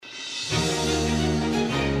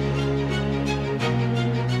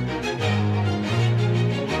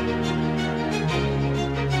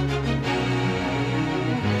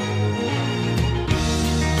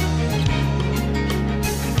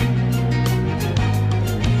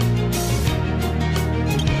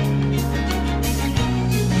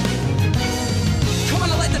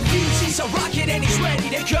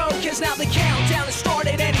now the countdown has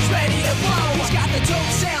started and he's ready to blow. He's got the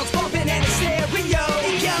dope sounds bumping and his stereo.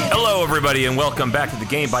 Hello, everybody, and welcome back to the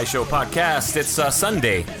Game by Show podcast. It's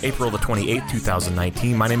Sunday, April the 28th,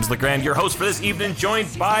 2019. My name is LeGrand, your host for this evening,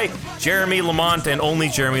 joined by Jeremy Lamont and only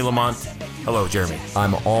Jeremy Lamont. Hello, Jeremy.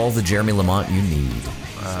 I'm all the Jeremy Lamont you need.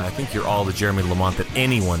 I think you're all the Jeremy Lamont that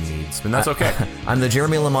anyone needs, but that's okay. I'm the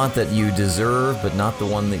Jeremy Lamont that you deserve, but not the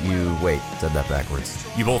one that you... Wait, said that backwards.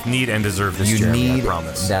 You both need and deserve this, you Jeremy, need I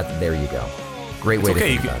promise. That. There you go. Great way to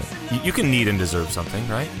think about it. You can need and deserve something,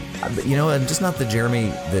 right? But you know, I'm just not the Jeremy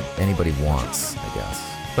that anybody wants, I guess.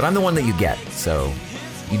 But I'm the one that you get, so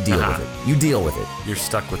you deal with it. You deal with it. You're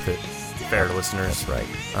stuck with it. Fair That's listeners. right.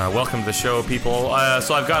 Welcome to the show, people.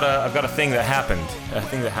 So I've got a thing that happened. A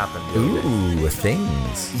thing that happened. Ooh,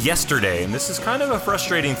 things. Yesterday, and this is kind of a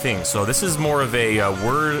frustrating thing. So this is more of a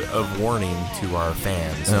word of warning to our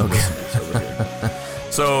fans. Okay. Over here.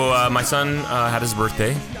 So my son had his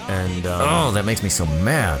birthday, and that makes me so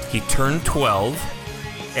mad. He turned 12,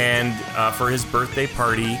 and for his birthday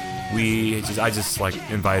party, I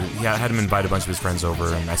had him invite a bunch of his friends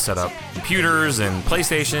over, and I set up computers and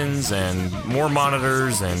PlayStations and more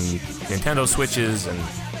monitors and Nintendo Switches and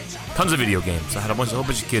tons of video games. I had a whole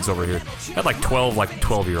bunch of kids over here. I had like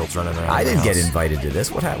 12-year-olds running around. I didn't get invited to this.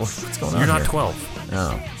 What's going on? You're not here? 12.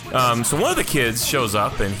 Oh. So one of the kids shows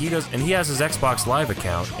up, and he has his Xbox Live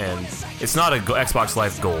account, and it's not a Xbox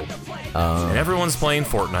Live Gold. And everyone's playing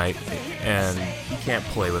Fortnite, and he can't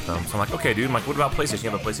play with them. So I'm like, okay, dude. I'm like, what about PlayStation?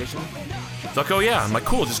 You have a PlayStation? He's like, oh yeah. I'm like,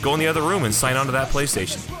 cool. Just go in the other room and sign onto that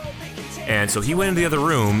PlayStation. And so he went into the other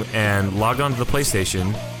room and logged onto the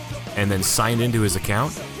PlayStation, and then signed into his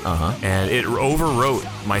account. And it overwrote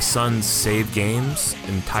my son's saved games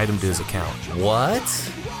and tied him to his account. What?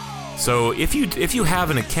 So if you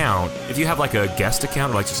have an account, if you have like a guest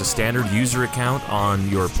account or like just a standard user account on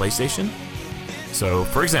your PlayStation. So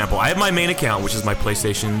for example, I have my main account, which is my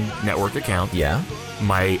PlayStation Network account. Yeah.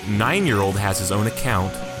 My 9-year-old has his own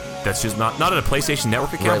account. That's just not a PlayStation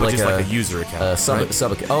Network account, but just like a user account.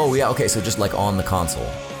 Oh yeah, okay. So just like on the console.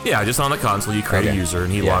 Yeah, just on the console, you create a user,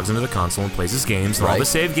 and he logs into the console and plays his games, and all the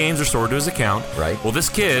saved games are stored to his account. Right. Well, this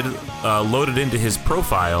kid loaded into his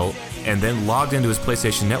profile and then logged into his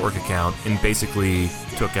PlayStation Network account and basically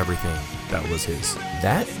took everything that was his.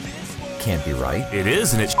 That can't be right. It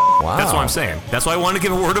is, and it's wow. That's what I'm saying. That's why I wanted to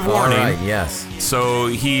give a word of warning. All right, yes. So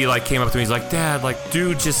he came up to me, he's like, Dad,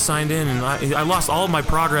 dude just signed in, and I lost all of my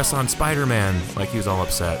progress on Spider-Man. He was all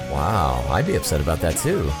upset. Wow, I'd be upset about that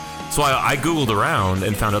too. So I Googled around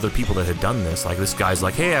and found other people that had done this. Like this guy's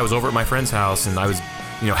like, hey, I was over at my friend's house and I was,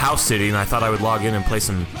 house sitting, and I thought I would log in and play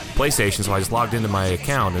some PlayStation, so I just logged into my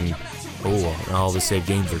account and all the saved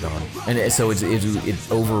games are gone. And so it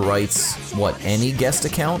overwrites what, any guest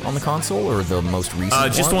account on the console or the most recent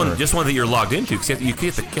one? Just one that you're logged into, because you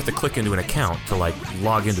have to click into an account to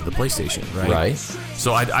log into the PlayStation, right? Right.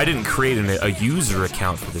 So I didn't create a user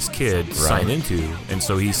account for this kid to sign into, and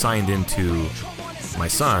so he signed into my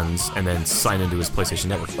son's and then signed into his PlayStation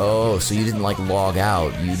Network. Oh, so you didn't log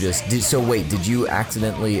out. You just did. So wait, did you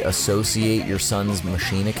accidentally associate your son's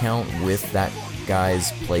machine account with that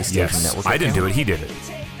guy's PlayStation Network account? I didn't do it. He did it.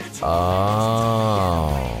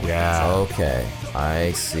 Oh. Yeah. Okay.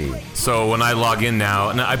 I see. So when I log in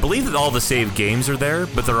now, and I believe that all the saved games are there,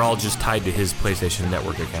 but they're all just tied to his PlayStation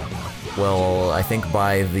Network account now. Well, I think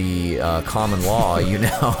by the common law, you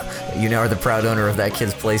now are the proud owner of that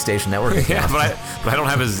kid's PlayStation Network account. Yeah, but I don't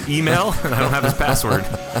have his email and I don't have his password.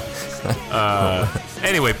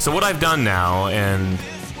 Anyway, so what I've done now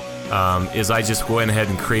is I just went ahead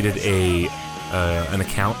and created an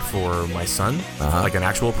account for my son, like an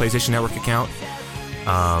actual PlayStation Network account.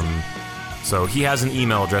 So he has an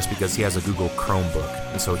email address because he has a Google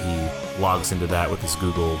Chromebook, and so he logs into that with his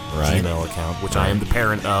Google Gmail account, which I am the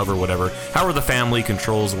parent of or whatever. However the family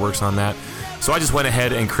controls works on that. So I just went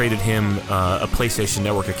ahead and created him a PlayStation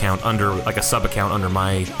Network account under, a sub-account under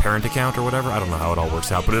my parent account or whatever. I don't know how it all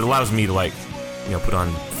works out, but it allows me to, put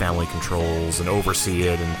on family controls and oversee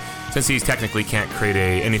it, and since he technically can't create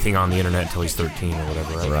anything on the internet until he's 13 or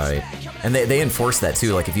whatever, right? Right. And they enforce that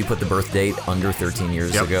too. If you put the birth date under 13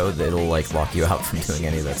 years ago, it'll lock you out from doing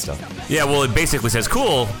any of that stuff. Yeah, well, it basically says,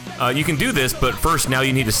 cool, you can do this, but first now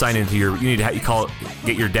you need to sign into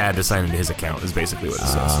get your dad to sign into his account is basically what it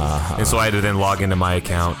says. And so I had to then log into my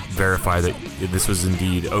account, verify that this was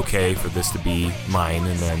indeed okay for this to be mine,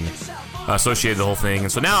 and then associate the whole thing.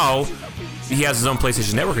 And so now he has his own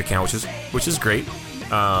PlayStation Network account, which is great.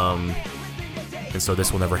 And so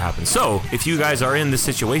this will never happen. So if you guys are in this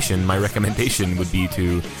situation, my recommendation would be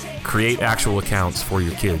to create actual accounts for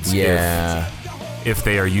your kids. Yeah. if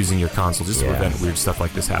they are using your console, just to prevent weird stuff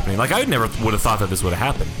like this happening. Like, I never would have thought that this would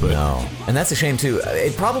have happened. But no, and that's a shame too.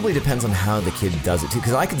 It probably depends on how the kid does it too,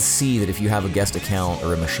 because I could see that if you have a guest account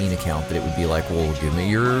or a machine account, that it would be like, well, give me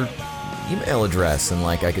your email address, and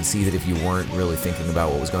like I could see that if you weren't really thinking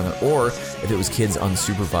about what was going on, or if it was kids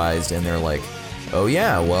unsupervised and they're like, oh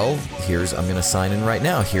yeah, well, I'm gonna sign in right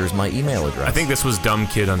now, here's my email address. I think this was dumb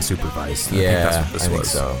kid unsupervised. Yeah, I think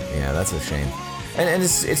so. Yeah, that's a shame. And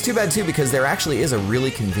it's too bad too, because there actually is a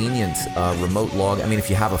really convenient remote log. I mean, if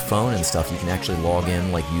you have a phone and stuff, you can actually log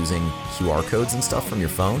in like using QR codes and stuff from your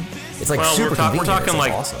phone. It's like super convenient. We're talking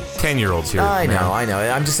like awesome. 10-year-olds here. I know.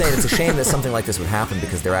 I'm just saying it's a shame that something like this would happen,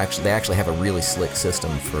 because they actually have a really slick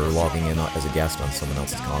system for logging in as a guest on someone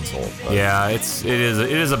else's console. But. Yeah, it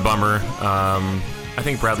is a bummer. I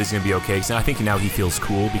think Bradley's gonna be okay, because I think now he feels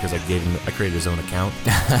cool because I created his own account.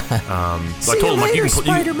 So I told him, like,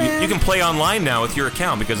 you can play online now with your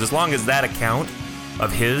account, because as long as that account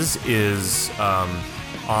of his is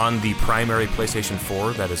on the primary PlayStation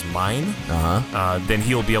 4 that is mine, then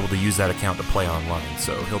he'll be able to use that account to play online.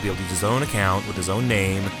 So he'll be able to use his own account with his own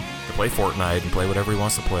name to play Fortnite and play whatever he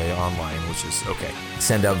wants to play online, which is okay.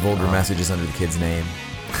 Send out vulgar messages under the kid's name.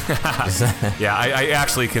 Yeah, I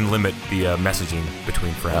actually can limit the messaging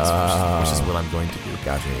between friends, which is what I'm going to do.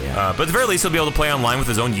 Gotcha, yeah. But at the very least, he'll be able to play online with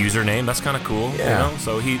his own username. That's kind of cool, yeah. You know?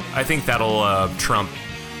 So I think that'll trump.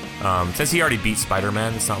 Since he already beat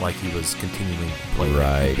Spider-Man, it's not like he was continuing to play.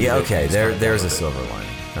 Right. Yeah. Okay. There's a silver lining.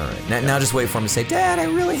 All right. Now just wait for him to say, "Dad, I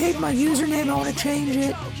really hate my username. I want to change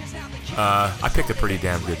it." I picked a pretty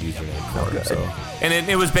damn good username for him. So, and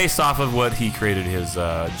it was based off of what he created his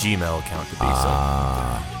Gmail account to be.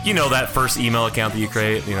 So, you know, that first email account that you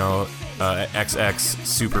create, you know, XX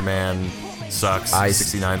Superman sucks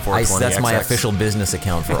 69420. That's XX. my official business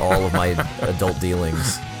account for all of my adult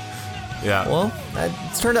dealings. Yeah. Well,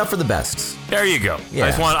 it's turned out for the best. There you go. Yeah.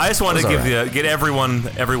 I just want to get everyone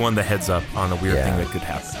the heads up on a weird thing that could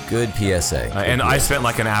happen. Good PSA. I spent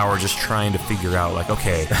like an hour just trying to figure out, like,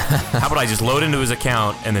 okay, how about I just load into his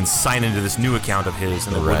account and then sign into this new account of his,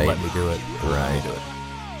 and it wouldn't let me do it. Right.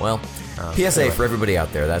 Well, PSA for everybody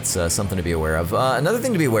out there. That's something to be aware of. Another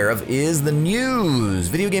thing to be aware of is the news.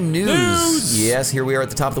 Video game news. Yes, here we are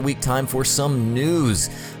at the top of the week. Time for some news.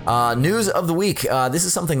 News of the week. This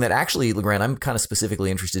is something that actually, LeGrand, I'm kind of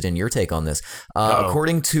specifically interested in your take on this.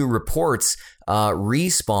 According to reports,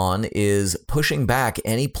 Respawn is pushing back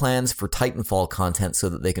any plans for Titanfall content so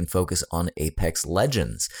that they can focus on Apex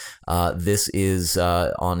Legends. This is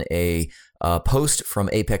on a post from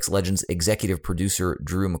Apex Legends executive producer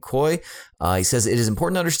Drew McCoy. He says, it is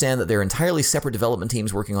important to understand that there are entirely separate development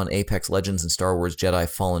teams working on Apex Legends and Star Wars Jedi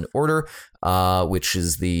Fallen Order, which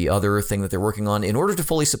is the other thing that they're working on. In order to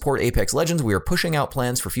fully support Apex Legends, we are pushing out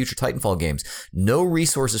plans for future Titanfall games. No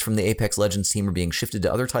resources from the Apex Legends team are being shifted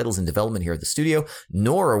to other titles in development here at the studio,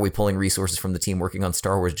 nor are we pulling resources from the team working on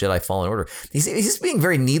Star Wars Jedi Fallen Order. He's being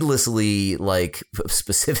very needlessly, like,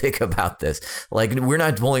 specific about this. Like, we're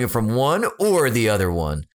not pulling it from one or the other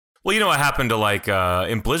one. Well, you know what happened to, like,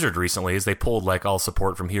 in Blizzard recently is they pulled, like, all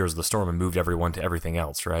support from Heroes of the Storm and moved everyone to everything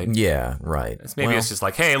else, right? Yeah, right. Maybe it's just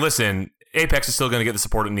like, hey, listen, Apex is still going to get the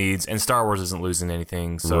support it needs, and Star Wars isn't losing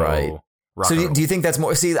anything, so... Right. So do you think that's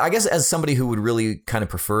more... See, I guess as somebody who would really kind of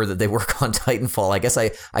prefer that they work on Titanfall, I guess I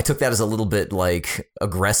took that as a little bit, like,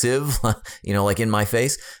 aggressive, you know, like in my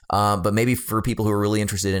face. But maybe for people who are really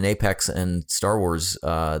interested in Apex and Star Wars,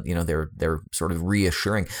 you know, they're sort of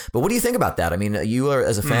reassuring. But what do you think about that? I mean, you are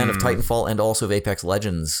as a fan of Titanfall and also of Apex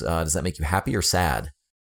Legends. Does that make you happy or sad?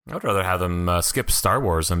 I would rather have them skip Star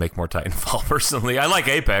Wars and make more Titanfall. Personally, I like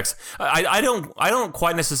Apex. I don't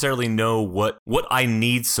quite necessarily know what I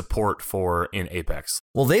need support for in Apex.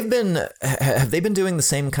 Well, have they been doing the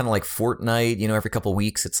same kind of like Fortnite? You know, every couple of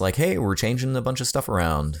weeks, it's like, hey, we're changing a bunch of stuff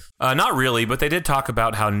around. Not really, but they did talk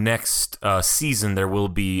about how next season there will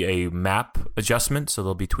be a map adjustment, so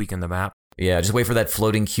they'll be tweaking the map. Yeah, just wait for that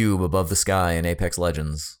floating cube above the sky in Apex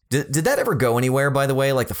Legends. Did that ever go anywhere, by the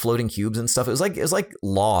way? Like the floating cubes and stuff? It was like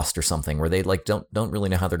Lost or something, where they like don't really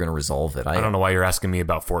know how they're going to resolve it. I don't know why you're asking me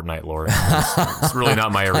about Fortnite lore. It's really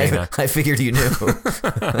not my arena. I figured you knew.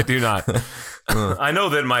 I do not. I know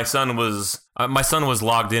that my son was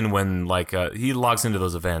logged in when he logs into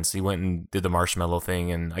those events. He went and did the marshmallow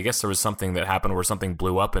thing, and I guess there was something that happened where something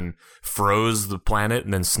blew up and froze the planet,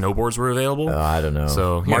 and then snowboards were available. I don't know.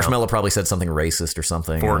 So Marshmallow probably said something racist or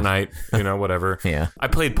something. Fortnite, whatever. Yeah. I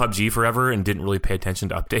played PUBG forever and didn't really pay attention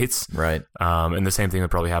to updates. Right. And the same thing would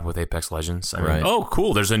probably happen with Apex Legends. I mean, oh,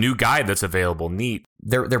 cool. There's a new guide that's available. Neat.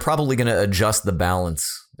 They're probably going to adjust the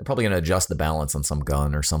balance. They're probably going to adjust the balance on some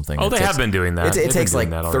gun or something. Oh, they have been doing that. It takes like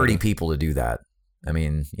 30 people to do that. I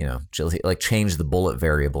mean, like change the bullet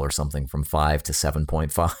variable or something from 5 to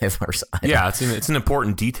 7.5 or something. Yeah, it's an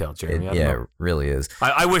important detail, Jeremy. It really is.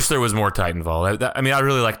 I wish there was more Titanfall. I mean, I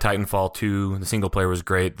really like Titanfall 2. The single player was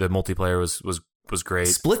great. The multiplayer was great.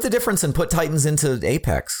 Split the difference and put Titans into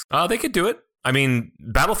Apex. They could do it. I mean,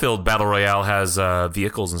 Battlefield Battle Royale has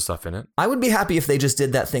vehicles and stuff in it. I would be happy if they just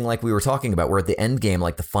did that thing like we were talking about, where at the end game,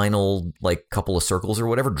 like the final like couple of circles or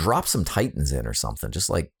whatever, drop some Titans in or something.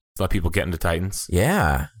 Just like let people get into Titans.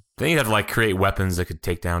 Yeah. Then you'd have to like create weapons that could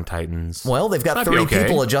take down Titans. Well, they've got 3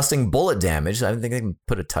 people adjusting bullet damage. I don't think they can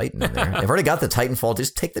put a Titan in there. They've already got the Titanfall.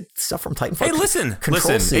 Just take the stuff from Titanfall. Hey, listen.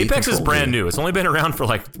 Apex is brand new. It's only been around for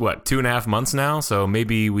like, 2.5 months now? So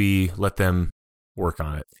maybe we let them work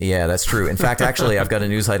on it. Yeah, that's true. In fact, actually, I've got a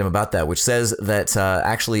news item about that, which says that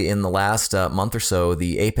actually in the last month or so,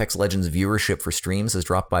 the Apex Legends viewership for streams has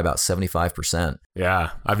dropped by about 75%.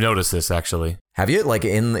 Yeah, I've noticed this actually. Have you? Like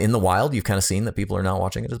in the wild, you've kind of seen that people are not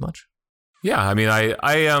watching it as much? Yeah, I mean,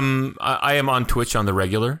 I am on Twitch on the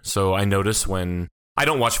regular, so I notice when I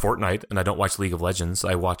don't watch Fortnite and I don't watch League of Legends,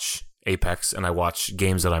 I watch Apex and I watch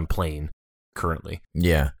games that I'm playing currently.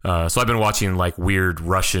 Yeah. So I've been watching like weird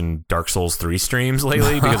Russian Dark Souls 3 streams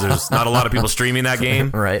lately because there's not a lot of people streaming that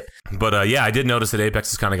game. Right. But yeah, I did notice that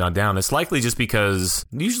Apex has kind of gone down. It's likely just because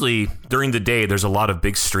usually during the day there's a lot of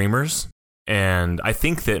big streamers. And I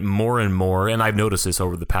think that more and more, and I've noticed this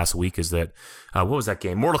over the past week, is that, what was that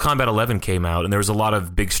game? Mortal Kombat 11 came out, and there was a lot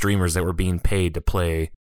of big streamers that were being paid to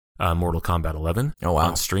play Mortal Kombat 11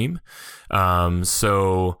 on stream.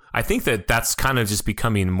 So I think that that's kind of just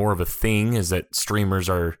becoming more of a thing, is that streamers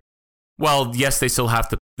are, well, yes, they still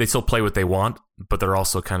play what they want, but they're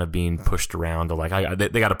also kind of being pushed around to like,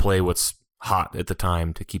 they got to play what's hot at the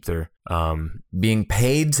time to keep their being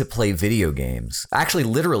paid to play video games. Actually,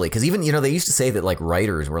 literally, because even they used to say that like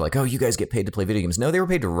writers were like, oh, you guys get paid to play video games. No, they were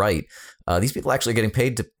paid to write. These people actually getting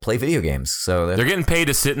paid to play video games. So they're getting paid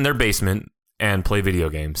to sit in their basement and play video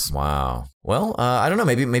games. Wow. Well, I don't know.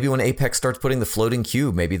 Maybe when Apex starts putting the floating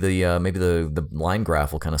cube, maybe the line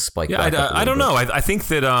graph will kind of spike. Yeah, back up I don't know. I think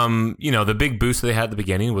that the big boost they had at the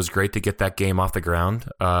beginning was great to get that game off the ground.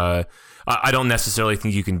 I don't necessarily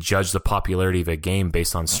think you can judge the popularity of a game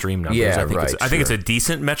based on stream numbers. Yeah, I think it's a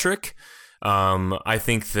decent metric. I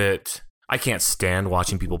think that I can't stand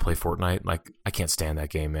watching people play Fortnite. Like, I can't stand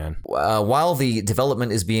that game, man. While the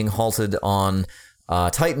development is being halted on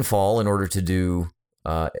Titanfall in order to do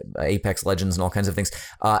Apex Legends and all kinds of things,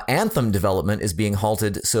 Anthem development is being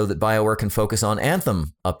halted so that BioWare can focus on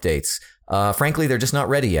Anthem updates. Frankly, they're just not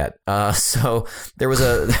ready yet. So there was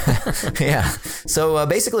yeah. So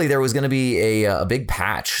basically, there was going to be a big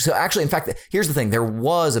patch. So actually, in fact, here's the thing: there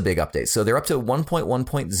was a big update. So they're up to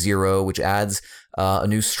 1.1.0, which adds a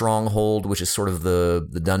new stronghold, which is sort of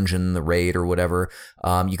the dungeon, the raid, or whatever.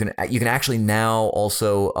 You can actually now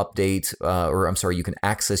also update, you can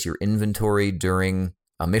access your inventory during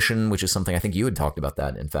a mission, which is something I think you had talked about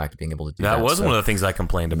that, in fact, being able to do that. That was one of the things I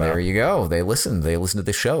complained about. There you go. They listened to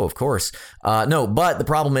the show, of course. No, but the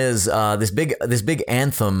problem is this big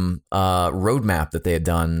Anthem roadmap that they had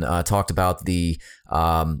done talked about the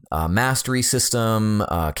mastery system,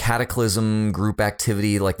 cataclysm, group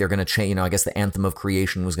activity. Like they're going to change, I guess the Anthem of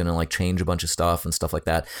Creation was going to like change a bunch of stuff and stuff like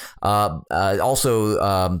that. Also,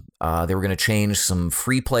 they were going to change some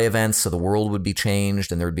free play events, so the world would be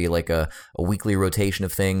changed and there would be like a weekly rotation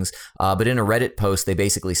of things. But in a Reddit post, they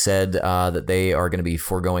basically said that they are going to be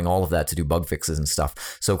foregoing all of that to do bug fixes and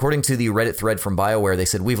stuff. So according to the Reddit thread from BioWare, they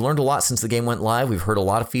said, we've learned a lot since the game went live. We've heard a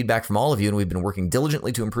lot of feedback from all of you, and we've been working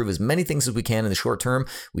diligently to improve as many things as we can in the short term.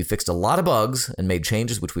 We fixed a lot of bugs and made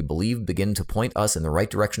changes which we believe begin to point us in the right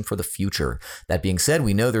direction for the future. That being said,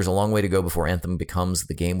 we know there's a long way to go before Anthem becomes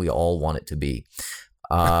the game we all want it to be.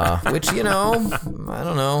 Which, I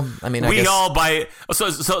don't know. I mean, I guess... all buy. So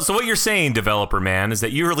what you're saying, developer man, is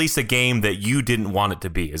that you released a game that you didn't want it to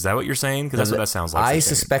be. Is that what you're saying? Because that's what that sounds like. I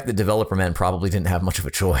suspect the developer man probably didn't have much of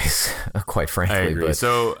a choice, quite frankly. I agree. But...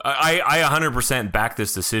 So I 100% back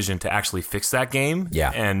this decision to actually fix that game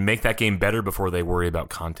and make that game better before they worry about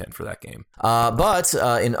content for that game. But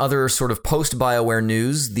in other sort of post-BioWare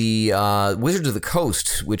news, the Wizards of the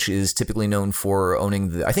Coast, which is typically known for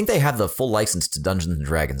owning I think they have the full license to Dungeons &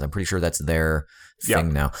 Dragons. I'm pretty sure that's their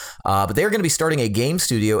thing now. But they're going to be starting a game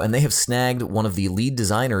studio, and they have snagged one of the lead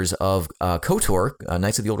designers of KOTOR,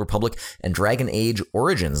 Knights of the Old Republic, and Dragon Age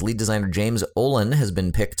Origins. Lead designer James Olin has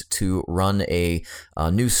been picked to run a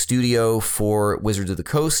new studio for Wizards of the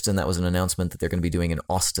Coast, and that was an announcement that they're going to be doing in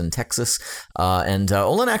Austin, Texas. And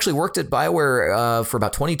Olin actually worked at BioWare for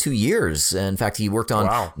about 22 years. In fact, he worked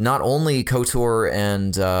on not only KOTOR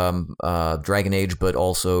and Dragon Age, but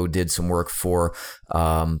also did some work for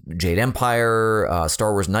Jade Empire,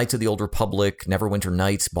 Star Wars Knights of the Old Republic, Neverwinter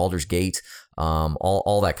Nights, Baldur's Gate,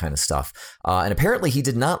 all that kind of stuff. And apparently he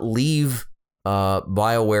did not leave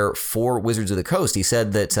BioWare for Wizards of the Coast. He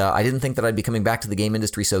said that I didn't think that I'd be coming back to the game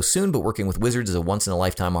industry so soon, but working with Wizards is a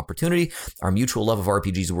once-in-a-lifetime opportunity. Our mutual love of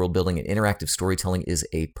RPGs, world building, and interactive storytelling is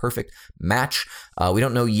a perfect match. We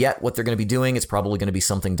don't know yet what they're going to be doing. It's probably going to be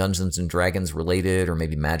something Dungeons and Dragons related, or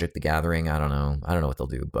maybe Magic the Gathering. I don't know what they'll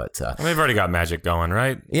do, but well, they've already got Magic going,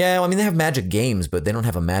 right? Yeah, well, I mean, they have Magic games, but they don't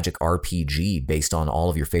have a Magic RPG based on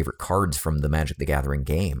all of your favorite cards from the Magic the Gathering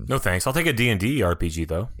game. No thanks. I'll take a D&D RPG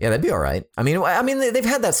though. Yeah, that'd be all right. I mean, they've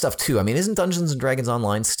had that stuff too. I mean, isn't Dungeons and Dragons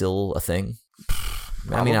Online still a thing?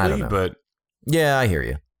 Probably, I don't know. But yeah, I hear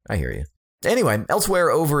you. Anyway,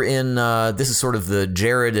 elsewhere over in, this is sort of the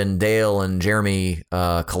Jared and Dale and Jeremy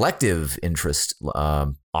collective interest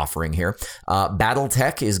offering here.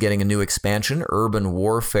 BattleTech is getting a new expansion. Urban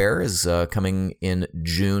Warfare is coming in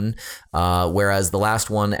June, whereas the last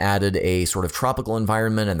one added a sort of tropical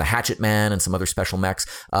environment and the Hatchet Man and some other special mechs.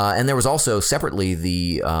 And there was also separately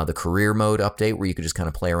the career mode update where you could just kind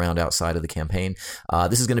of play around outside of the campaign.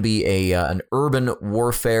 This is going to be an urban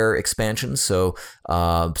warfare expansion, so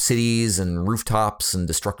cities and rooftops and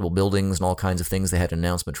destructible buildings and all kinds of things. They had an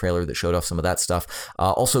announcement trailer that showed off some of that stuff.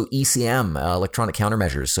 Also ECM, electronic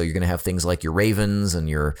countermeasures. So you're going to have things like your Ravens and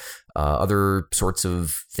your other sorts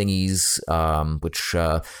of thingies, which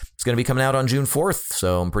is going to be coming out on June 4th.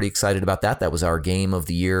 So I'm pretty excited about that. That was our Game of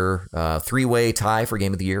the Year, three-way tie for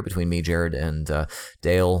Game of the Year between me, Jared, and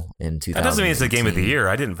Dale in 2018. That doesn't mean it's the Game of the Year.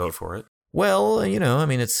 I didn't vote for it. Well, I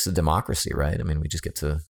mean, it's a democracy, right? I mean, we just get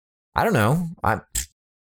to, I don't know.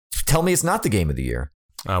 Tell me it's not the Game of the Year.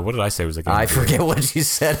 What did I say was a Game I of the Year? forget what you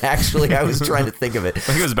said, actually. I was trying to think of it. I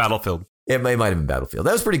think it was Battlefield. It might have been Battlefield.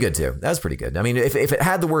 That was pretty good, too. That was pretty good. I mean, if it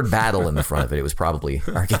had the word battle in the front of it, it was probably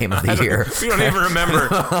our Game of the year. We don't even remember.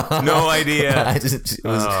 No idea. It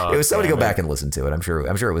was somebody go back and listen to it. I'm sure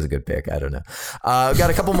it was a good pick. I don't know.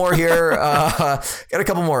 Got a couple more here.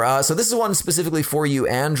 So this is one specifically for you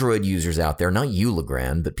Android users out there. Not you,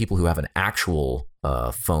 Legrand, but people who have an actual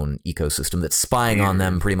phone ecosystem that's spying on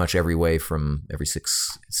them pretty much every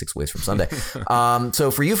six ways from Sunday.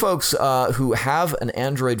 So for you folks who have an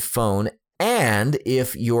Android phone, and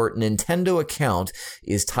if your Nintendo account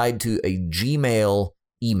is tied to a Gmail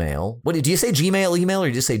email, do you say Gmail email or do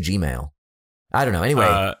you just say Gmail? I don't know.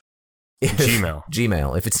 Anyway.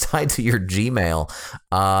 Gmail. If it's tied to your Gmail,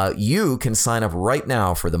 you can sign up right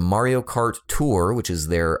now for the Mario Kart Tour, which is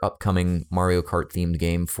their upcoming Mario Kart themed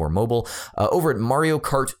game for mobile, over at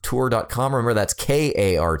mariokarttour.com. Remember, that's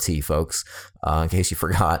KART, folks, in case you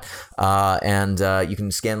forgot. And you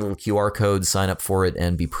can scan the little QR code, sign up for it,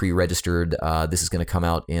 and be pre-registered. This is going to come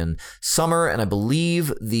out in summer, and I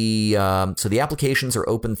believe the applications are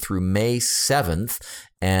open through May 7th.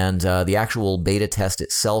 And the actual beta test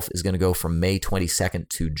itself is going to go from May 22nd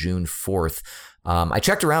to June 4th. I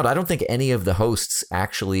checked around. I don't think any of the hosts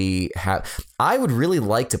actually have. I would really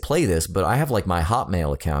like to play this, but I have like my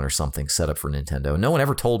Hotmail account or something set up for Nintendo. No one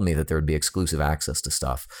ever told me that there would be exclusive access to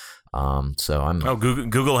stuff. So I'm. Oh,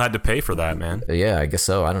 Google had to pay for that, man. Yeah, I guess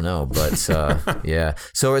so. I don't know, but yeah.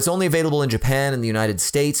 So it's only available in Japan and the United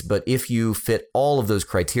States. But if you fit all of those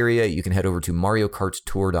criteria, you can head over to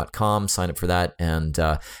mariokarttour.com, sign up for that, and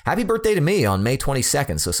happy birthday to me on May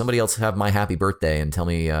 22nd. So somebody else have my happy birthday and tell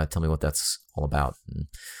me what that's all about. And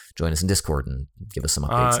join us in Discord and give us some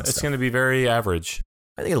updates. It's going to be very average.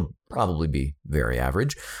 I think it'll probably be very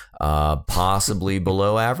average, possibly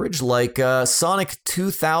below average, like Sonic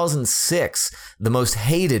 2006, the most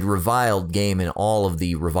hated, reviled game in all of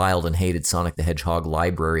the reviled and hated Sonic the Hedgehog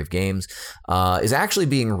library of games, is actually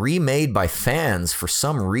being remade by fans for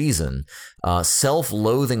some reason.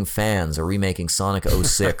 Self-loathing fans are remaking Sonic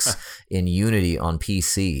 06 in Unity on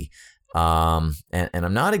PC. And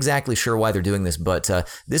I'm not exactly sure why they're doing this, but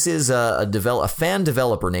this is a fan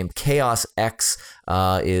developer named Chaos X.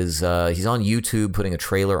 He's on YouTube putting a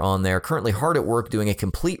trailer on there. Currently hard at work doing a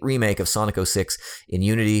complete remake of Sonic 06 in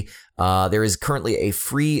Unity. There is currently a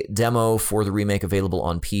free demo for the remake available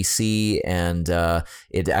on PC, and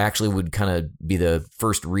it actually would kind of be the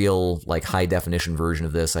first real like high definition version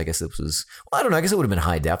of this. I guess it was, well, I don't know. I guess it would have been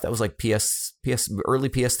high def. That was like early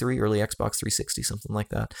PS3, early Xbox 360, something like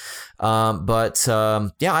that.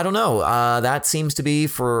 Yeah, I don't know. That seems to be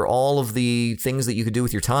for all of the things that you could do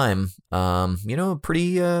with your time.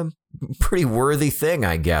 Pretty worthy thing,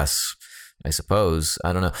 I guess. I suppose.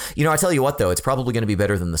 I don't know. I tell you what, though, it's probably going to be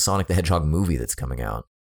better than the Sonic the Hedgehog movie that's coming out.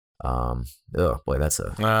 Oh boy, that's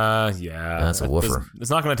a woofer. It's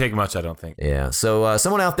not going to take much, I don't think. Yeah. So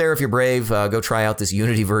someone out there, if you're brave, go try out this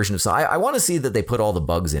Unity version of. So I want to see that they put all the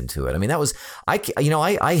bugs into it. I mean, that was I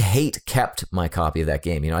hate kept my copy of that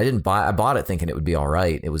game. I bought it thinking it would be all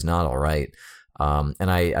right. It was not all right.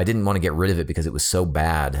 And I didn't want to get rid of it because it was so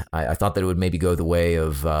bad. I thought that it would maybe go the way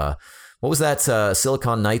of what was that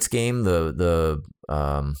Silicon Knights game? The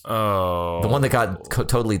one that got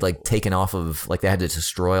totally like taken off of, like they had to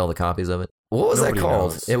destroy all the copies of it. What was that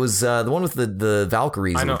called? Knows. It was the one with the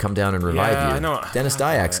Valkyries that would come down and revive you. I know. Dennis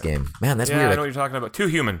Dyak's game. Man, that's weird. I know what you're talking about. Too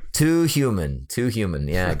Human.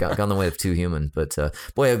 Yeah, gone the way of Too Human. But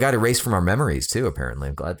boy, it got erased from our memories too, apparently.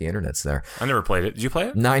 I'm glad the internet's there. I never played it. Did you play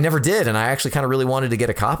it? No, I never did. And I actually kind of really wanted to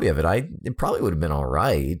get a copy of it. It probably would have been all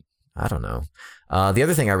right. I don't know. The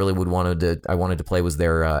other thing I really wanted to play was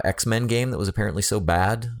their X-Men game that was apparently so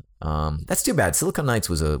bad. That's too bad. Silicon Knights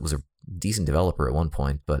was a decent developer at one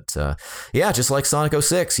point, but yeah, just like Sonic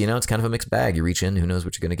 06, it's kind of a mixed bag. You reach in, who knows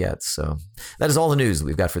what you're going to get. So that is all the news that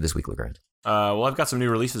we've got for this week, LeGrand. Well, I've got some new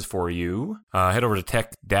releases for you. Head over to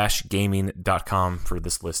tech-gaming.com for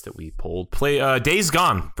this list that we pulled. Play Days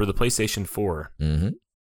Gone for the PlayStation 4. Mm-hmm.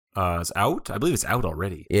 It's out. I believe it's out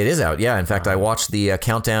already. It is out, yeah. In fact, I watched the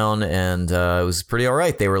countdown, and it was pretty all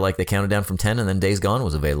right. They counted down from 10, and then Days Gone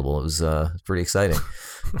was available. It was pretty exciting.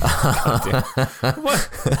 What?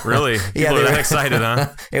 Really? People are that excited, huh?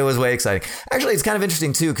 It was way exciting. Actually, it's kind of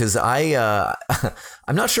interesting, too, because I'm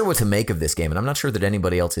not sure what to make of this game, and I'm not sure that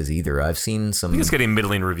anybody else is either. I've seen some... I think it's getting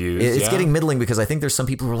middling reviews. It's getting middling because I think there's some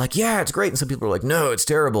people who are like, yeah, it's great, and some people are like, no, it's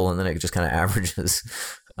terrible, and then it just kind of averages.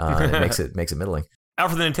 It makes it middling. Out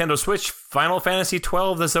for the Nintendo Switch, Final Fantasy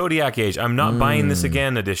XII: The Zodiac Age. I'm not buying this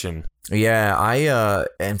again edition. Yeah,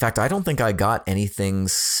 in fact, I don't think I got anything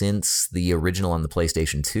since the original on the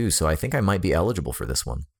PlayStation 2, so I think I might be eligible for this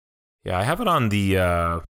one. Yeah, I have it on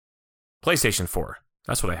the PlayStation 4.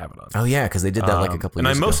 That's what I have it on. Oh, yeah, because they did that like a couple of years ago. And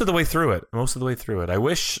I'm most of the way through it. I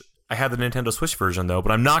wish I had the Nintendo Switch version, though,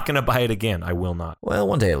 but I'm not going to buy it again. I will not. Well,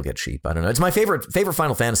 one day it'll get cheap. I don't know. It's my favorite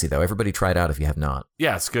Final Fantasy, though. Everybody try it out if you have not.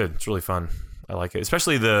 Yeah, it's good. It's really fun. I like it.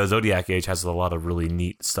 Especially the Zodiac Age has a lot of really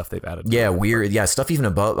neat stuff they've added. Yeah, weird. Yeah, stuff even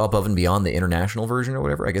above and beyond the international version or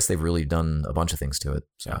whatever. I guess they've really done a bunch of things to it.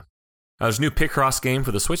 So. Yeah. There's a new Picross game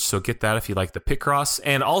for the Switch, so get that if you like the Picross.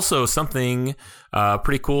 And also something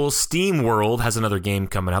pretty cool, Steam World has another game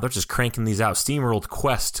coming out. They're just cranking these out. Steam World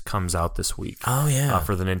Quest comes out this week. Oh, yeah.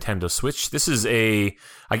 For the Nintendo Switch. This is a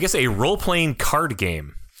role-playing card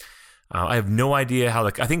game. I have no idea how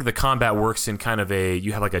I think the combat works in kind of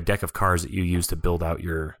you have like a deck of cards that you use to build out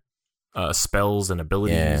your spells and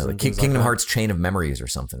abilities. Yeah, like Kingdom Hearts Chain of Memories or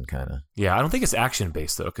something, kind of. Yeah, I don't think it's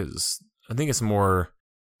action-based, though, because I think it's more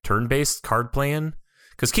turn-based card playing.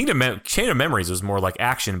 Because Chain of Memories was more like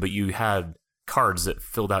action, but you had cards that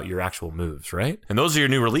filled out your actual moves, right? And those are your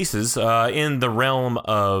new releases. In the realm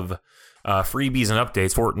of freebies and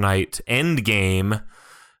updates, Fortnite Endgame.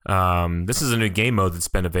 This is a new game mode that's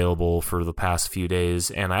been available for the past few days,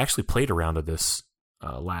 and I actually played a round of this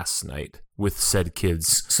last night with said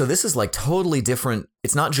kids. So this is like totally different.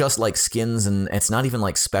 It's not just like skins, and it's not even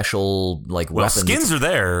like special weapons. Skins are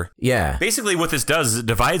there. Yeah. Basically what this does is it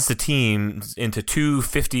divides the team into two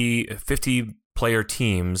 50 player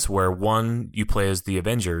teams, where one you play as the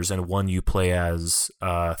Avengers and one you play as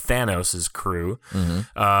Thanos' crew.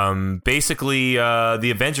 Mm-hmm. Basically, the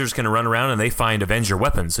Avengers can run around and they find Avenger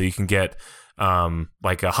weapons. So you can get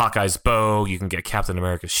like a Hawkeye's bow, you can get Captain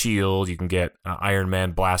America's shield, you can get Iron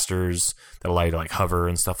Man blasters that allow you to like hover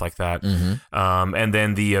and stuff like that. Mm-hmm. And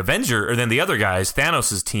then the other guys,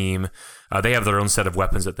 Thanos' team, they have their own set of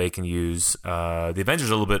weapons that they can use. The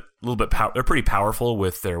Avengers are a little bit they're pretty powerful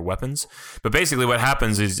with their weapons. But basically what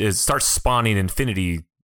happens is it starts spawning infinity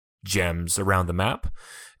gems around the map.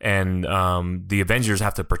 And the Avengers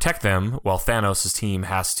have to protect them while Thanos' team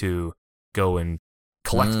has to go and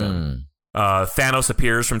collect them. Thanos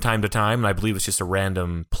appears from time to time, and I believe it's just a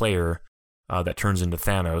random player that turns into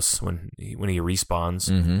Thanos when he respawns.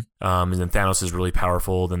 Mm-hmm. And then Thanos is really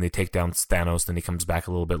powerful. Then they take down Thanos. Then he comes back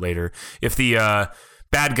a little bit later. If the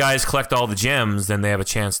bad guys collect all the gems, then they have a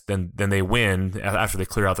chance. Then they win after they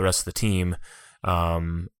clear out the rest of the team.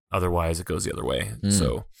 Otherwise, it goes the other way.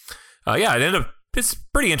 So, yeah, it ended up. It's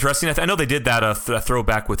pretty interesting. I know they did that a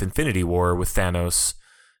throwback with Infinity War with Thanos.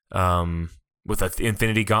 With an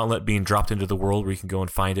Infinity Gauntlet being dropped into the world where you can go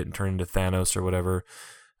and find it and turn into Thanos or whatever.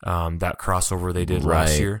 That crossover they did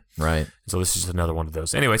last year. Right. So this is just another one of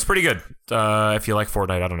those. Anyway, it's pretty good. If you like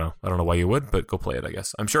Fortnite, I don't know why you would, but go play it, I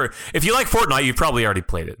guess. I'm sure if you like Fortnite, you've probably already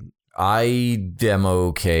played it. I am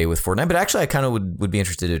okay with Fortnite, but actually I kind of would be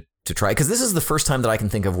interested to to try, because this is the first time that I can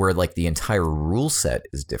think of where like the entire rule set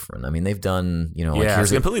is different. I mean, they've done, you know, like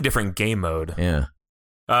it's a completely different game mode. Yeah.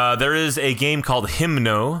 There is a game called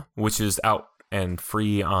Hymno, which is out and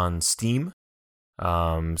free on Steam.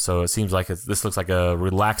 So it seems like this looks like a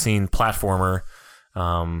relaxing platformer.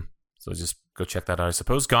 So just go check that out, I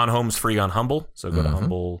suppose. Gone Home's free on Humble, so go to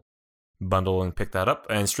Humble Bundle and pick that up.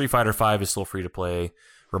 And Street Fighter V is still free to play.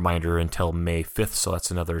 Reminder until May 5th, so that's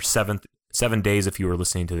another 7 days if you were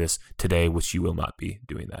listening to this today, which you will not be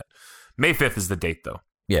doing that. May 5th is the date, though.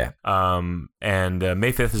 Yeah. And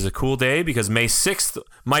May 5th is a cool day because May 6th,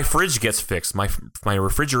 my fridge gets fixed. My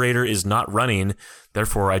refrigerator is not running,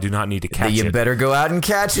 therefore I do not need to catch it. You better go out and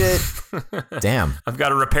catch it. Damn. I've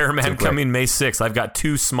got a repairman coming May 6th. I've got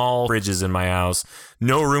 2 small fridges in my house,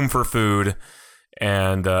 no room for food,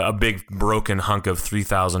 and a big broken hunk of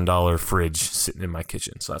 $3,000 fridge sitting in my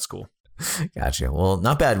kitchen. So that's cool. Gotcha. Well,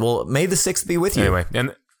 not bad. Well, May the 6th be with you. Anyway,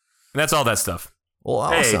 and that's all that stuff. Well,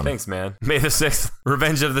 awesome. Hey, thanks, man. May the 6th.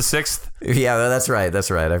 Revenge of the 6th. Yeah, that's right.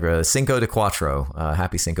 I've got Cinco de Quattro.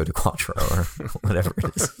 Happy Cinco de Quattro, or whatever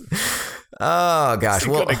it is. Oh, gosh.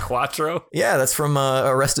 Cinco de Quattro? Yeah, that's from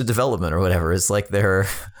Arrested Development or whatever. It's like I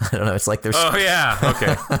don't know, it's like their... Oh, yeah.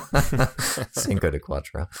 Okay. Cinco de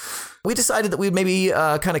Quattro. We decided that we'd maybe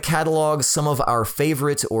kind of catalog some of our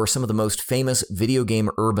favorite or some of the most famous video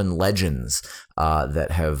game urban legends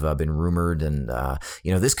that have been rumored. And,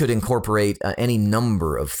 this could incorporate any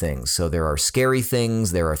number of things. So there are scary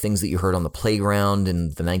things. There are things that you heard on the playground in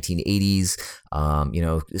the 1980s.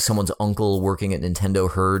 Someone's uncle working at Nintendo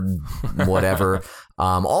heard whatever.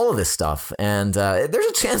 All of this stuff. And there's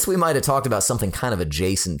a chance we might have talked about something kind of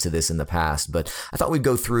adjacent to this in the past, but I thought we'd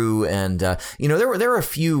go through and, there were a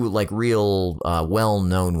few like real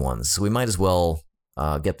well-known ones. So we might as well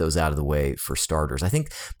get those out of the way for starters. I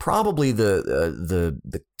think probably the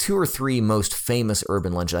 2 or 3 most famous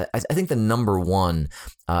urban legends. I think the number one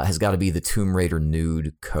has got to be the Tomb Raider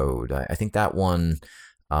nude code. I think that one...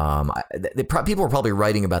 people were probably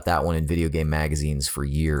writing about that one in video game magazines for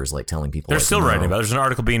years, like telling people. They're still writing about it. There's an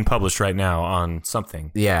article being published right now on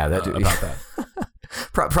something. Yeah, about that.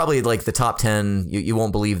 Probably like the top 10. You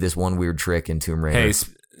won't believe this one weird trick in Tomb Raider. Hey,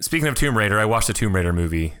 speaking of Tomb Raider, I watched a Tomb Raider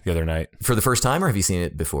movie the other night. For the first time, or have you seen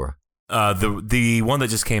it before? The one that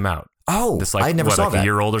just came out. Oh, I never saw that. A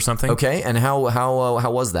year old or something. Okay, and how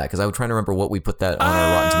was that? Because I was trying to remember what we put that on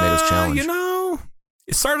our Rotten Tomatoes challenge.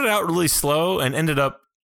 It started out really slow and ended up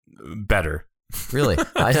better. Really?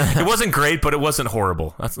 It wasn't great, but it wasn't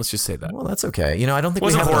horrible. Let's just say that. Well, that's okay. I don't think it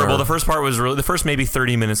wasn't horrible. The first part was the first maybe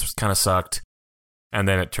 30 minutes kind of sucked, and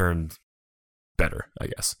then it turned better, I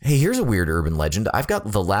guess. Hey, here's a weird urban legend. I've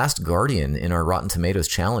got The Last Guardian in our Rotten Tomatoes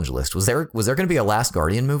challenge list. Was there going to be a Last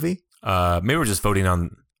Guardian movie? Maybe we're just voting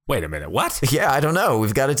on. Wait a minute. What? Yeah, I don't know.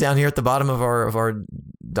 We've got it down here at the bottom of our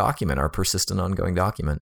document, our persistent ongoing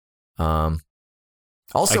document.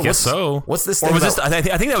 Also, I guess so. What's this thing? Or was this? I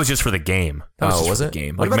think that was just for the game. Was it?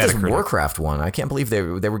 Game. What about this Warcraft one? I can't believe they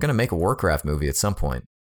were going to make a Warcraft movie at some point.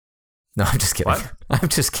 No, I'm just kidding. What? I'm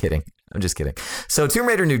just kidding. So Tomb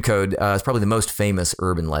Raider nude code is probably the most famous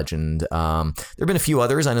urban legend. There have been a few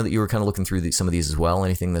others. I know that you were kind of looking through some of these as well.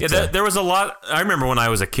 Anything that... Yeah, there was a lot. I remember when I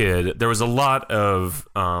was a kid, there was a lot of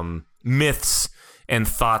myths and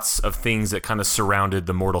thoughts of things that kind of surrounded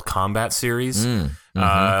the Mortal Kombat series.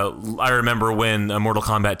 I remember when Mortal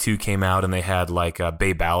Kombat 2 came out and they had like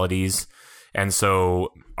Babe-alities. And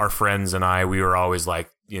so our friends and we were always like,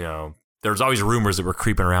 there was always rumors that were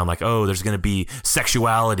creeping around like, oh, there's going to be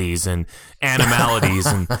sexualities and animalities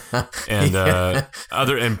and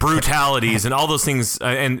brutalities and all those things.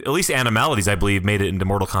 And at least animalities, I believe, made it into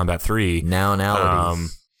Mortal Kombat 3.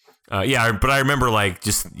 Noun-alities. But I remember like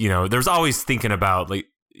just, there's always thinking about like,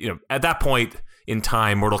 at that point in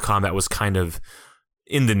time, Mortal Kombat was kind of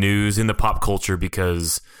in the news, in the pop culture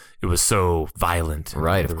because it was so violent.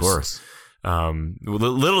 Right, of course.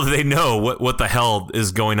 Little did they know what the hell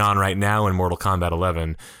is going on right now in Mortal Kombat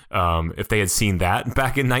 11. If they had seen that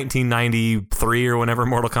back in 1993 or whenever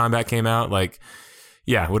Mortal Kombat came out, like,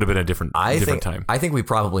 yeah, it would have been a different time. I think we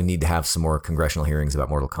probably need to have some more congressional hearings about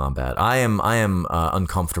Mortal Kombat. I am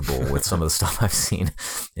uncomfortable with some of the stuff I've seen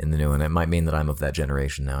in the new one. It might mean that I'm of that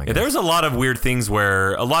generation now. I guess. Yeah, there's a lot of weird things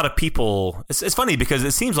where a lot of people. It's funny because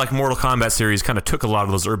it seems like Mortal Kombat series kind of took a lot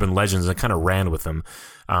of those urban legends and kind of ran with them.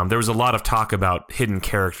 There was a lot of talk about hidden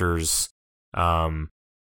characters,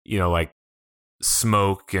 like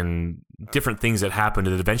smoke and different things that happened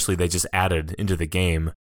that eventually they just added into the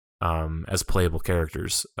game. As playable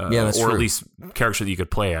characters, that's or true. At least characters that you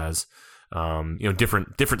could play as,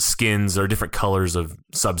 different skins or different colors of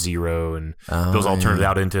Sub-Zero, and those all turned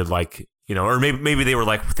out into like or maybe they were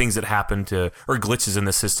like things that happened to, or glitches in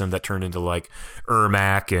the system that turned into like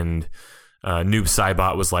Ermac, and Noob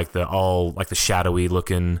Saibot was like the shadowy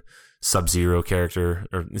looking Sub-Zero character,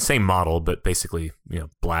 or the same model, but basically,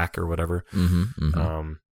 black or whatever.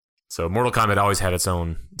 So Mortal Kombat always had its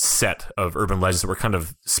own set of urban legends that were kind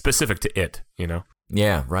of specific to it,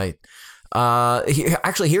 Yeah, right.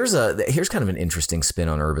 Actually, here's kind of an interesting spin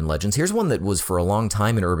on urban legends. Here's one that was for a long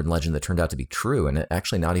time an urban legend that turned out to be true, and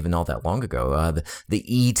actually not even all that long ago. The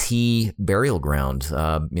E.T. burial ground,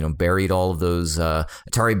 buried all of those.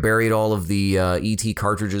 Atari buried all of the E.T.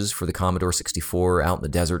 cartridges for the Commodore 64 out in the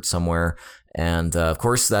desert somewhere. And of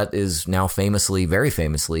course, that is now very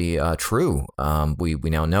famously true. We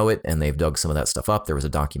now know it, and they've dug some of that stuff up. There was a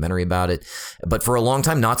documentary about it. But for a long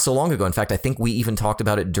time, not so long ago, in fact, I think we even talked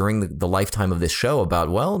about it during the lifetime of this show about,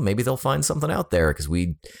 well, maybe they'll find something out there, because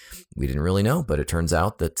we didn't really know. But it turns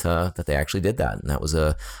out that they actually did that, and that was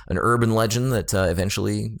an urban legend that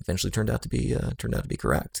eventually turned out to be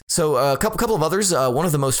correct. So a couple of others. One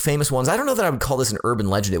of the most famous ones, I don't know that I would call this an urban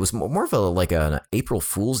legend. It was more of an April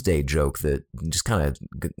Fool's Day joke that just kind of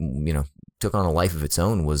took on a life of its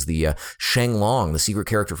own, was the Sheng Long, the secret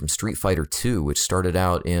character from Street Fighter II, which started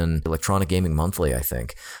out in Electronic Gaming Monthly, I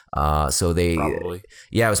think. So they probably,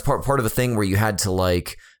 it was part of a thing where you had to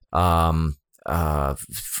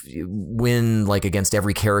win like against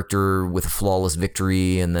every character with a flawless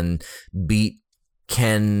victory, and then beat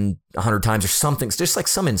Ken 100 times or something. It's just like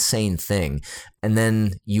some insane thing, and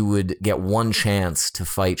then you would get one chance to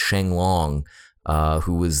fight Sheng Long,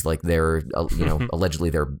 who was like their, allegedly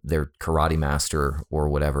their karate master or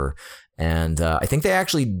whatever. And I think they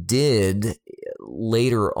actually did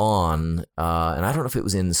later on, and I don't know if it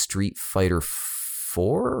was in Street Fighter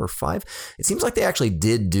 4 or 5. It seems like they actually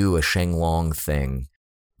did do a Sheng Long thing,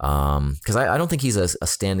 because I don't think he's a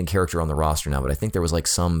standing character on the roster now, but I think there was like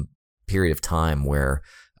some period of time where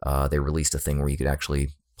they released a thing where you could actually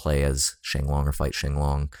play as Sheng Long or fight Sheng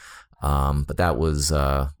Long. But that was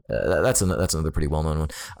that's another pretty well known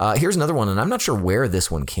one. Here's another one, and I'm not sure where this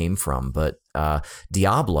one came from, but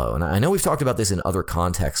Diablo. And I know we've talked about this in other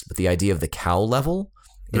contexts, but the idea of the cow level.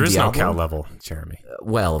 There is no cow level, Jeremy.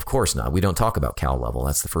 Well, of course not. We don't talk about cow level.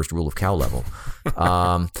 That's the first rule of cow level.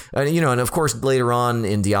 And of course, later on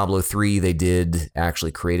in Diablo 3, they did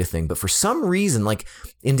actually create a thing. But for some reason, like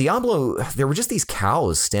in Diablo, there were just these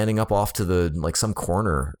cows standing up off to some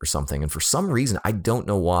corner or something. And for some reason, I don't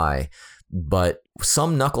know why, but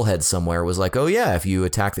some knucklehead somewhere was like, oh yeah, if you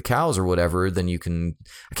attack the cows or whatever, then you can,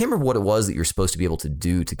 I can't remember what it was that you're supposed to be able to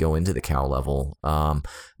do to go into the cow level.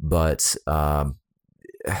 But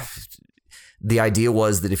the idea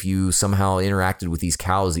was that if you somehow interacted with these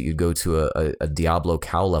cows, that you'd go to a Diablo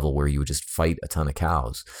cow level where you would just fight a ton of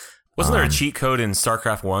cows. Wasn't there a cheat code in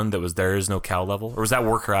StarCraft 1 that was there is no cow level? Or was that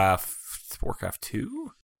Warcraft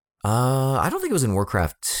 2? I don't think it was in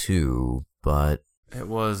Warcraft 2, but it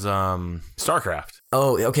was StarCraft.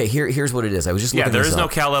 Oh, okay. Here's what it is. I was just looking there this is up. no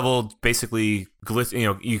cow level. Basically,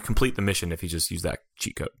 you complete the mission if you just use that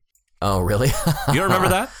cheat code. Oh, really? You don't remember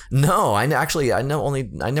that? No, I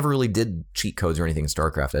never really did cheat codes or anything in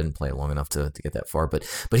StarCraft. I didn't play it long enough to get that far. But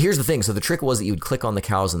here's the thing. So the trick was that you would click on the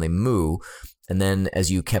cows and they moo, and then as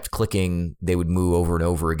you kept clicking, they would moo over and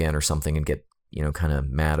over again or something and get kind of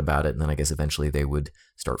mad about it. And then I guess eventually they would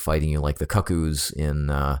start fighting you like the cuckoos in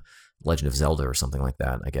Legend of Zelda or something like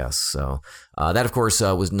that, I guess. So that, of course,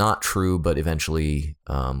 was not true, but eventually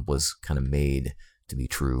was kind of made to be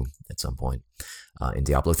true at some point. In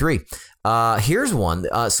Diablo 3. Here's one.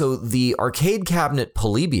 So the arcade cabinet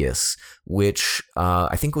Polybius, which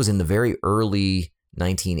I think was in the very early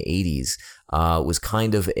 1980s, was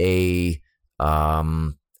kind of a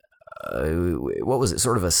what was it?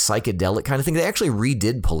 Sort of a psychedelic kind of thing. They actually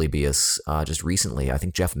redid Polybius just recently. I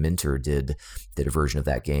think Jeff Minter did a version of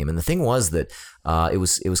that game. And the thing was that it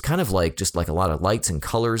was kind of like just like a lot of lights and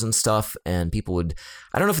colors and stuff. And people would,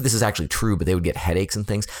 I don't know if this is actually true, but they would get headaches and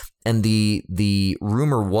things. And the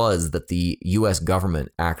rumor was that the U.S. government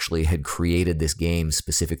actually had created this game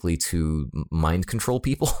specifically to mind control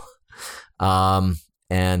people. And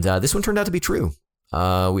this one turned out to be true.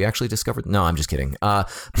 We actually discovered. No, I'm just kidding.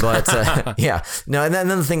 But yeah, no. And then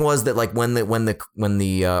the thing was that like when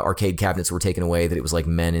the arcade cabinets were taken away, that it was like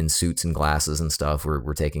men in suits and glasses and stuff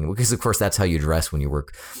were taking, because of course that's how you dress when you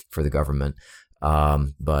work for the government.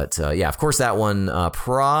 But yeah, of course that one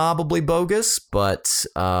probably bogus. But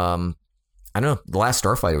I don't know. The Last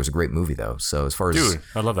Starfighter was a great movie though. So as far as dude,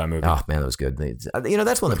 I love that movie. Oh man, that was good. That's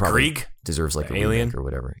one that probably Grieg? Deserves like the a alien remake or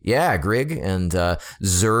whatever. Yeah, Grieg and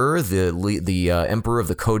Zur, the emperor of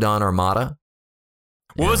the Kodan Armada.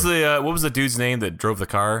 What was the dude's name that drove the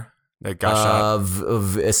car? that got shot?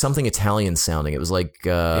 Of something Italian sounding. It was like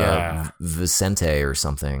Vicente or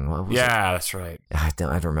something. What was it? That's right. I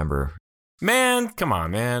don't remember. Man, come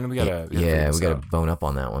on, man. We gotta bone up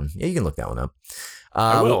on that one. Yeah, you can look that one up.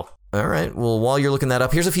 I will. All right. Well, while you're looking that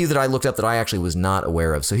up, here's a few that I looked up that I actually was not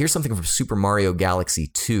aware of. So here's something from Super Mario Galaxy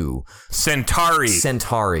 2.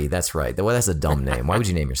 Centauri. That's right. Well, that's a dumb name. Why would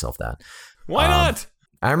you name yourself that? Why not?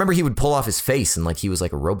 I remember he would pull off his face and like he was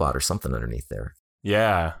like a robot or something underneath there.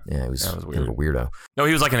 Yeah. Yeah, he was weird. Kind of a weirdo. No,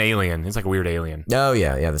 he was like an alien. He's like a weird alien. Oh,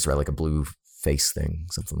 yeah, that's right. Like a blue face thing,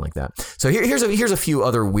 something like that. So here's a few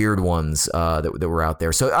other weird ones that were out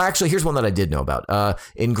there. So actually, here's one that I did know about.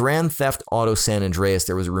 In Grand Theft Auto San Andreas,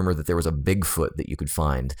 there was a rumor that there was a Bigfoot that you could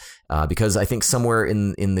find because I think somewhere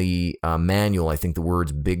in the manual, I think the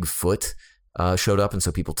words Bigfoot showed up, and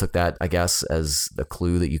so people took that, I guess, as the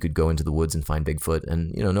clue that you could go into the woods and find Bigfoot,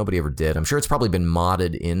 and nobody ever did. I'm sure it's probably been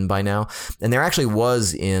modded in by now, and there actually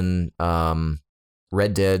was in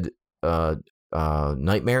Red Dead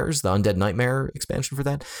Nightmares, the Undead Nightmare expansion for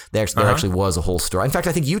that. There actually was a whole story. In fact,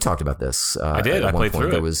 I think you talked about this. I did. I played through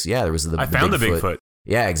it. There was the I found the Bigfoot.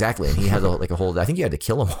 Yeah, exactly, and he had a whole. I think you had to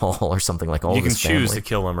kill them all or something like all. You of his can choose family. to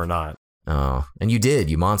kill him or not. Oh, and you did.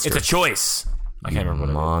 You monster. It's a choice. I can't remember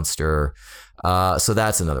what monster. So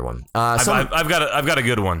that's another one. I've got a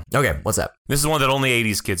good one. Okay, what's that? This is one that only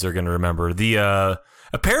 80s kids are going to remember. The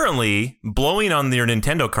apparently blowing on your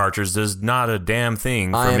Nintendo cartridge does not a damn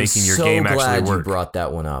thing for making your game actually work. I'm so glad you brought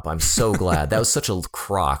that one up. I'm so glad. That was such a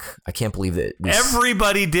crock. I can't believe that.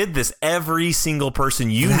 Everybody did this. Every single person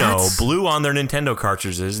blew on their Nintendo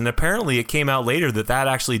cartridges, and apparently it came out later that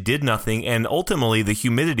actually did nothing, and ultimately the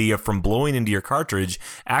humidity from blowing into your cartridge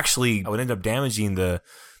actually would end up damaging the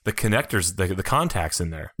connectors, the contacts in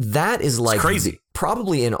there. That is like crazy.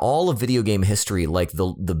 Probably in all of video game history, like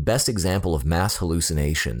the best example of mass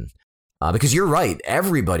hallucination. Because you're right,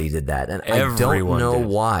 everybody did that, and Everyone I don't know did.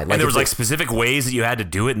 why. And there was specific ways that you had to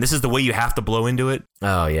do it, and this is the way you have to blow into it.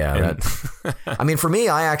 Oh yeah, I mean, for me,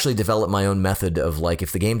 I actually developed my own method of like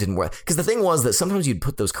if the game didn't work, because the thing was that sometimes you'd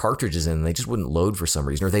put those cartridges in, and they just wouldn't load for some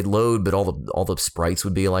reason, or they'd load, but all the sprites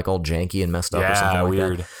would be like all janky and messed up or something like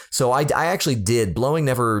weird. that. So I actually did. Blowing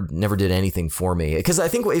never did anything for me, because I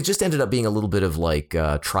think it just ended up being a little bit of like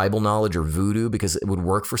tribal knowledge or voodoo, because it would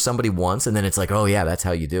work for somebody once, and then it's like, oh yeah, that's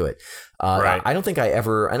how you do it. Right. I don't think I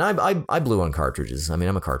ever, and I blew on cartridges. I mean,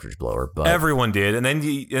 I'm a cartridge blower, but everyone did, and then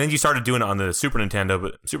you started doing it on the Super Nintendo,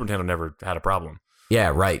 but Super Nintendo never had a problem.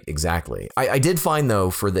 Yeah, right, exactly. I did find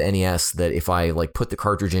though for the NES that if I like put the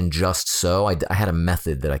cartridge in just so, I had a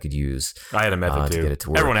method that I could use. I had a method too. To get it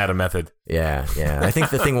to work. Everyone had a method. Yeah. I think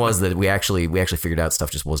the thing was that we actually figured out stuff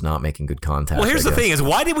just was not making good contact. Well, here's the thing: is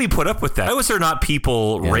why did we put up with that? Why was there not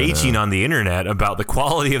people raging on the internet about the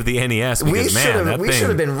quality of the NES? Because we should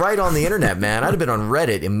have been right on the internet, man. I'd have been on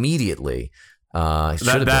Reddit immediately.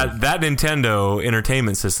 That Nintendo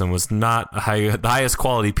Entertainment System was not the highest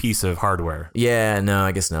quality piece of hardware. Yeah, no,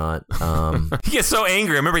 I guess not. You get so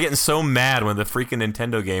angry. I remember getting so mad when the freaking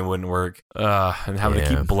Nintendo game wouldn't work, and having to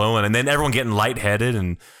keep blowing, and then everyone getting lightheaded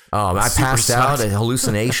and. I passed out at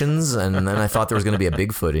hallucinations, and then I thought there was going to be a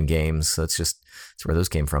Bigfoot in games. So that's where those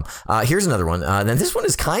came from. Here's another one. Then this one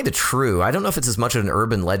is kind of true. I don't know if it's as much of an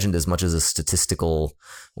urban legend as much as a statistical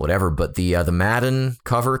whatever, but the Madden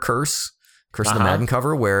cover curse of the Madden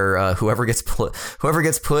cover, where whoever gets put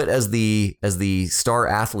as the star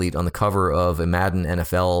athlete on the cover of a Madden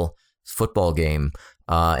NFL football game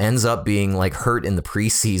ends up being like hurt in the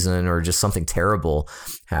preseason, or just something terrible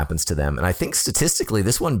happens to them. And I think statistically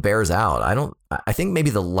this one bears out. I think maybe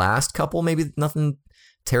the last couple, maybe nothing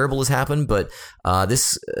terrible has happened, but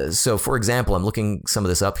so for example, I'm looking some of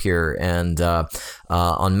this up here, and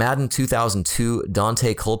on Madden 2002,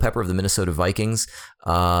 Dante Culpepper of the Minnesota Vikings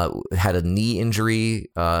had a knee injury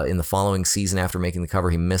in the following season after making the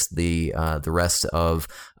cover. He missed the rest of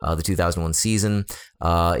the 2001 season.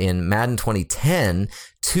 In Madden 2010,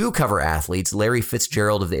 two cover athletes, Larry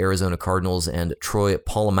Fitzgerald of the Arizona Cardinals and Troy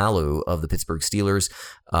Polamalu of the Pittsburgh Steelers,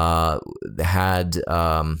 had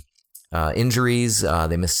injuries.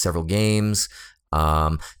 They missed several games.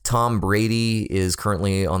 Tom Brady is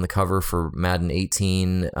currently on the cover for Madden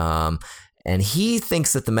 18. And he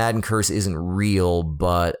thinks that the Madden curse isn't real,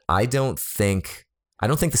 but I don't think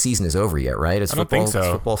the season is over yet, right? I don't think so. Is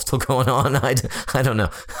football still going on? I don't know.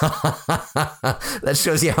 That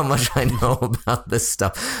shows you how much I know about this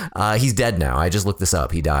stuff. He's dead now. I just looked this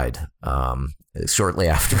up. He died shortly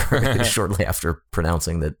after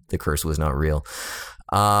pronouncing that the curse was not real.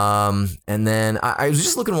 And then I was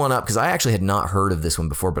just looking one up because I actually had not heard of this one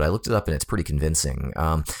before, but I looked it up and it's pretty convincing.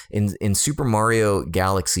 In Super Mario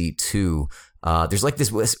Galaxy 2, There's like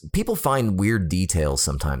this, people find weird details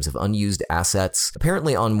sometimes of unused assets.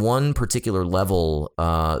 Apparently on one particular level,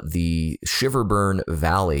 the Shiverburn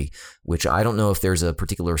Valley, which I don't know if there's a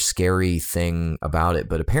particular scary thing about it,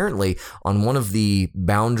 but apparently on one of the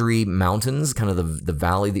boundary mountains, kind of the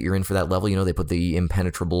valley that you're in for that level, they put the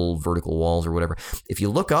impenetrable vertical walls or whatever. If you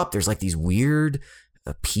look up, there's like these weird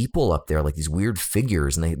people up there, like these weird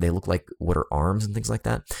figures, and they look like what are arms and things like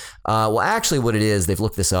that. Well, actually what it is, they've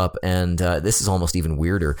looked this up, and this is almost even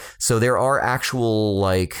weirder. So there are actual,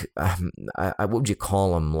 like, what would you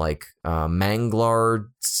call them? Like manglar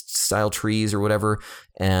style trees or whatever.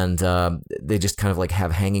 And they just kind of like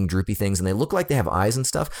have hanging droopy things, and they look like they have eyes and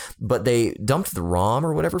stuff, but they dumped the ROM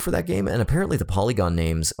or whatever for that game. And apparently the polygon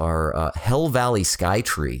names are Hell Valley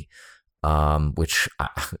Skytree. Which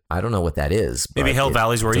I don't know what that is. Maybe Hell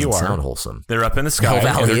Valley's where you are. Sound wholesome. They're up in the sky.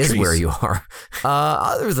 Hell Valley is where you are.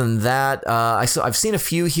 Other than that, I've seen a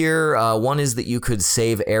few here. One is that you could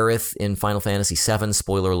save Aerith in Final Fantasy VII.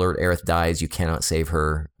 Spoiler alert: Aerith dies. You cannot save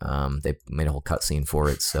her. They made a whole cutscene for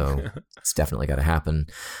it, so it's definitely got to happen.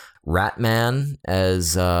 Ratman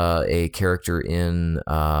as a character in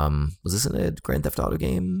was this in a Grand Theft Auto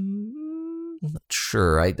game? I'm not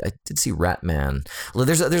sure. I did see Ratman. Well,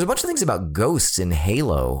 there's a bunch of things about ghosts in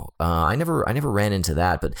Halo. I never ran into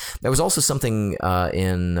that, but there was also something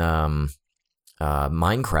in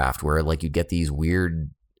Minecraft where like you'd get these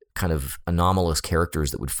weird kind of anomalous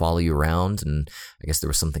characters that would follow you around, and I guess there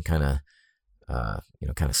was something kind of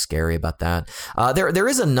kind of scary about that. There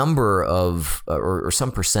is a number of, or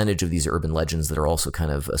some percentage of these urban legends that are also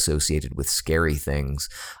kind of associated with scary things,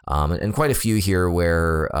 and quite a few here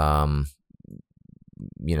where.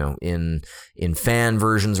 In fan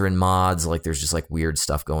versions or in mods, like there's just like weird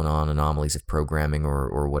stuff going on, anomalies of programming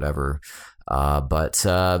or whatever.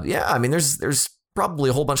 There's probably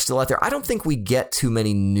a whole bunch still out there. I don't think we get too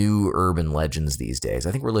many new urban legends these days.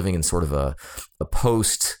 I think we're living in sort of a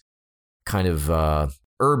post kind of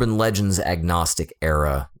urban legends agnostic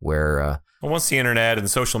era where once the internet and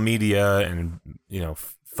social media and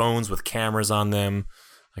phones with cameras on them,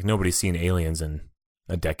 like nobody's seen aliens in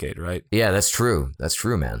a decade, right? Yeah, that's true. That's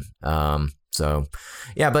true, man. It's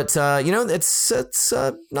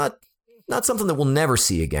not something that we'll never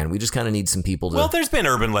see again. We just kind of need some people to. Well, there's been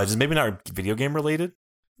urban legends, maybe not video game related,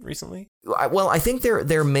 recently. Well, I think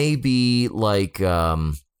there may be like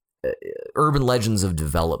urban legends of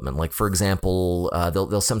development. Like, for example,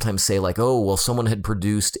 they'll sometimes say like, oh, well, someone had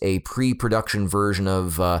produced a pre-production version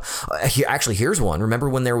of. Here's one. Remember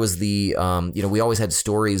when there was the, we always had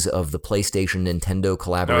stories of the PlayStation Nintendo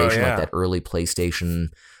collaboration, like that early PlayStation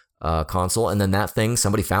console, and then that thing,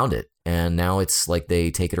 somebody found it, and now it's like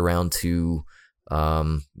they take it around to.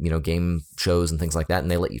 Game shows and things like that,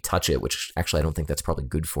 and they let you touch it, which actually I don't think that's probably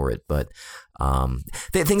good for it, but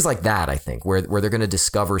things like that, I think, where they're going to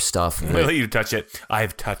discover stuff. They let you touch it.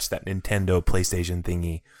 I've touched that Nintendo PlayStation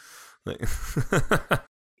thingy.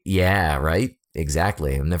 Yeah, right?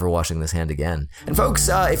 Exactly. I'm never washing this hand again. And folks,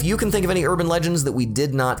 if you can think of any urban legends that we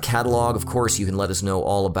did not catalog, of course, you can let us know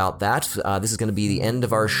all about that. This is going to be the end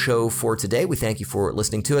of our show for today. We thank you for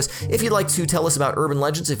listening to us. If you'd like to tell us about urban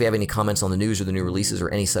legends, if you have any comments on the news or the new releases or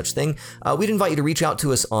any such thing, we'd invite you to reach out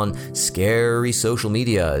to us on scary social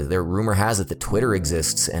media. Rumor has it that Twitter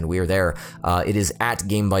exists, and we are there. It is at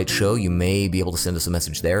GameBytes Show. You may be able to send us a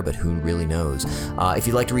message there, but who really knows? If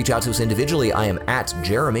you'd like to reach out to us individually, I am at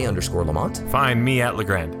Jeremy_Lamont. Find me at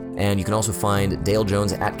Legrand. And you can also find Dale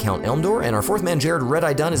Jones at Count Elmdor, and our fourth man, Jared Red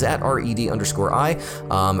Eye Dunn, is at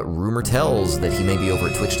RED_I. Rumor tells that he may be over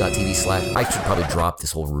at twitch.tv/ I should probably drop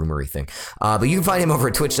this whole rumory thing. But you can find him over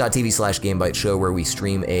at twitch.tv/GameBytes Show, where we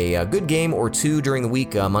stream a good game or two during the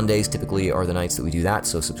week. Mondays typically are the nights that we do that,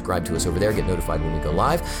 so subscribe to us over there, get notified when we go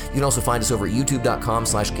live. You can also find us over at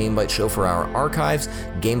youtube.com/GameBytes Show for our archives,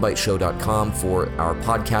 GameBytesShow.com for our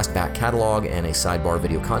podcast back catalog and a sidebar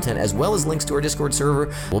video content, as well as links to our Discord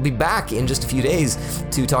server. We'll be back in just a few days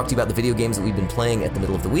to talk to you about the video games that we've been playing at the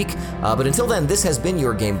middle of the week. But until then, this has been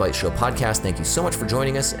your GameBytes Show podcast. Thank you so much for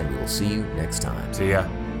joining us, and we will see you next time. See ya.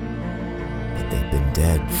 But they've been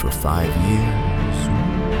dead for 5 years.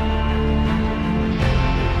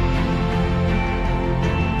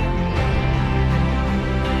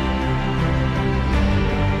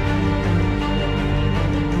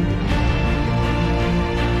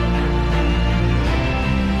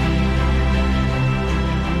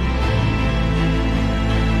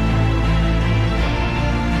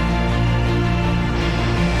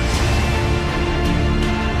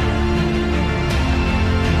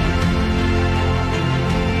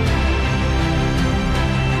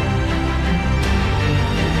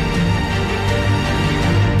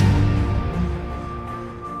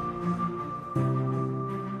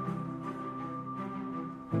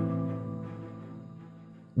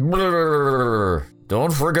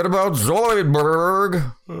 Don't forget about Zoidberg.